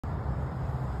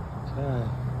Okay,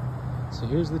 so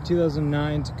here's the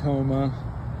 2009 Tacoma.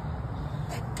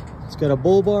 It's got a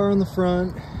bull bar on the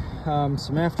front,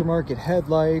 some aftermarket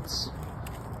headlights.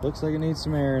 Looks like it needs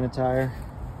some air in a tire.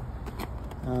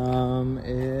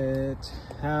 It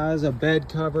has a bed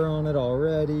cover on it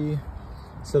already.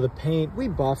 So the paint, we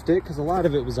buffed it because a lot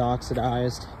of it was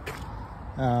oxidized.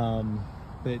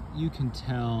 But you can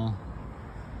tell,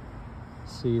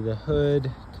 see the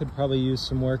hood could probably use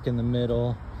some work in the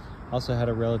middle. Also had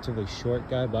a relatively short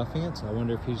guy buffing it, so I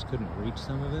wonder if he just couldn't reach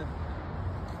some of it.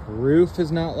 Roof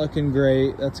is not looking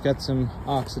great. That's got some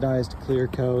oxidized clear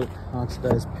coat,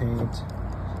 oxidized paint.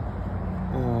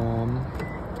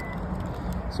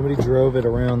 Somebody drove it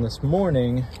around this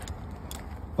morning,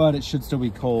 but it should still be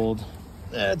cold.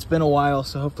 It's been a while,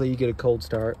 so hopefully you get a cold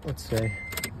start. Let's see.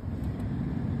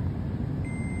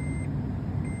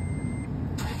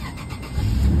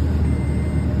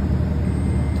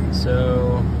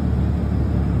 So,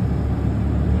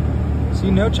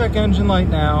 see no check engine light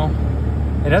now.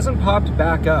 It hasn't popped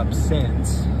back up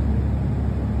since.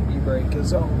 E-brake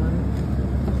is on.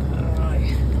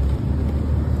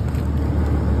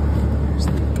 There's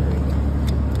the e-brake.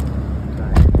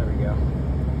 Okay, there we go.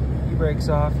 E-brake's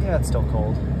off. Yeah, it's still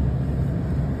cold.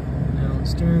 Now the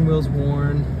steering wheel's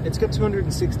worn. It's got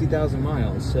 260,000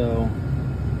 miles, so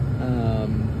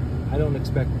I don't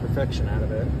expect perfection out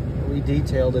of it. We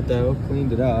detailed it though,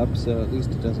 cleaned it up, so at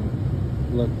least it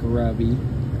doesn't look grubby.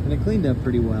 And it cleaned up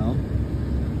pretty well.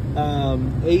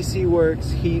 AC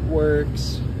works, heat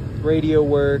works, radio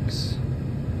works,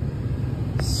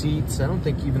 seats. I don't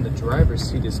think even the driver's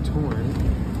seat is torn.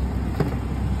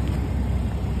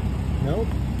 Nope.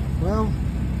 Well,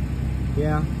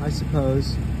 yeah, I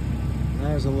suppose.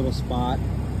 There's a little spot.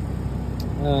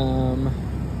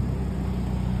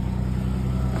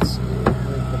 Let's see,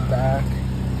 here's the back.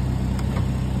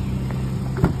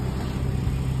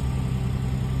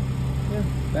 Yeah,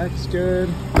 back's good.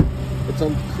 It's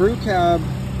a crew cab.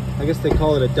 I guess they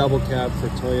call it a double cab for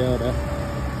Toyota.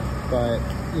 But,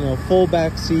 you know, full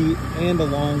back seat and a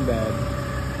long bed,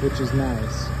 which is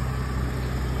nice.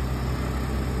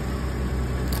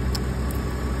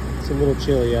 It's a little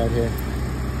chilly out here.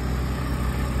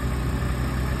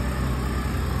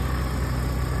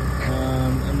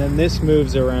 And then this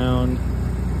moves around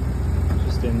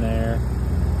just in there.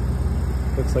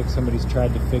 Looks like somebody's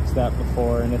tried to fix that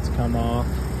before and it's come off,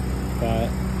 but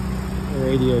the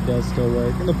radio does still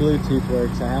work and the Bluetooth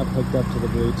works. I have hooked up to the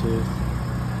Bluetooth.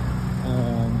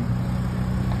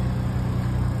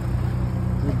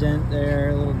 A dent there,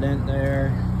 a little dent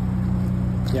there.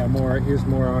 Yeah, here's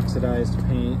more oxidized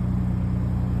paint.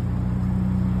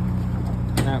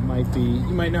 That might be,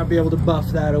 you might not be able to buff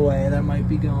that away. That might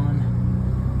be gone.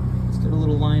 It's got a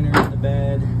little liner in the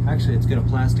bed. Actually, it's got a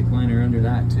plastic liner under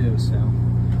that too, so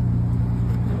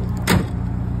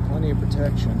plenty of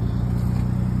protection.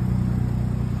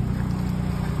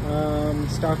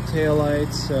 Stock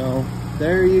taillights, so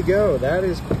there you go. That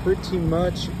is pretty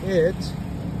much it.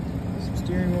 Some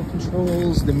steering wheel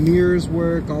controls, the mirrors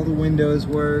work, all the windows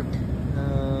work.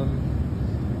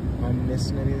 Am I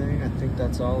missing anything? I think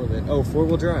that's all of it. Oh,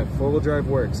 four-wheel drive. Four-wheel drive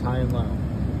works, high and low.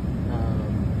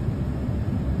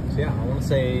 So yeah, I want to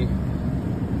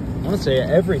say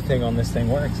everything on this thing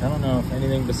works. I don't know if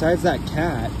anything besides that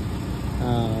the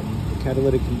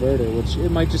catalytic converter, which it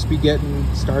might just be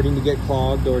starting to get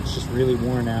clogged, or it's just really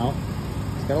worn out.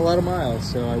 It's got a lot of miles,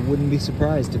 so I wouldn't be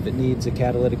surprised if it needs a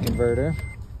catalytic converter,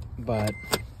 but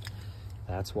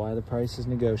that's why the price is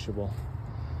negotiable.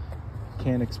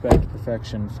 Can't expect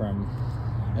perfection from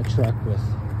a truck with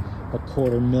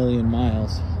 250,000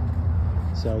 miles.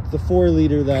 So it's the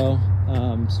 4-liter though,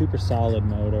 super solid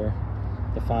motor.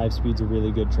 The 5-speed's a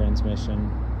really good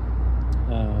transmission.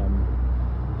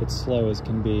 It's slow as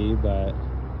can be, but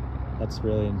that's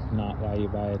really not why you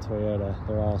buy a Toyota.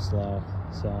 They're all slow.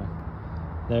 So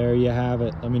there you have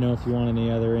it. Let me know if you want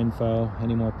any other info,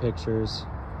 any more pictures.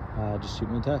 Just shoot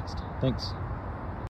me a text. Thanks.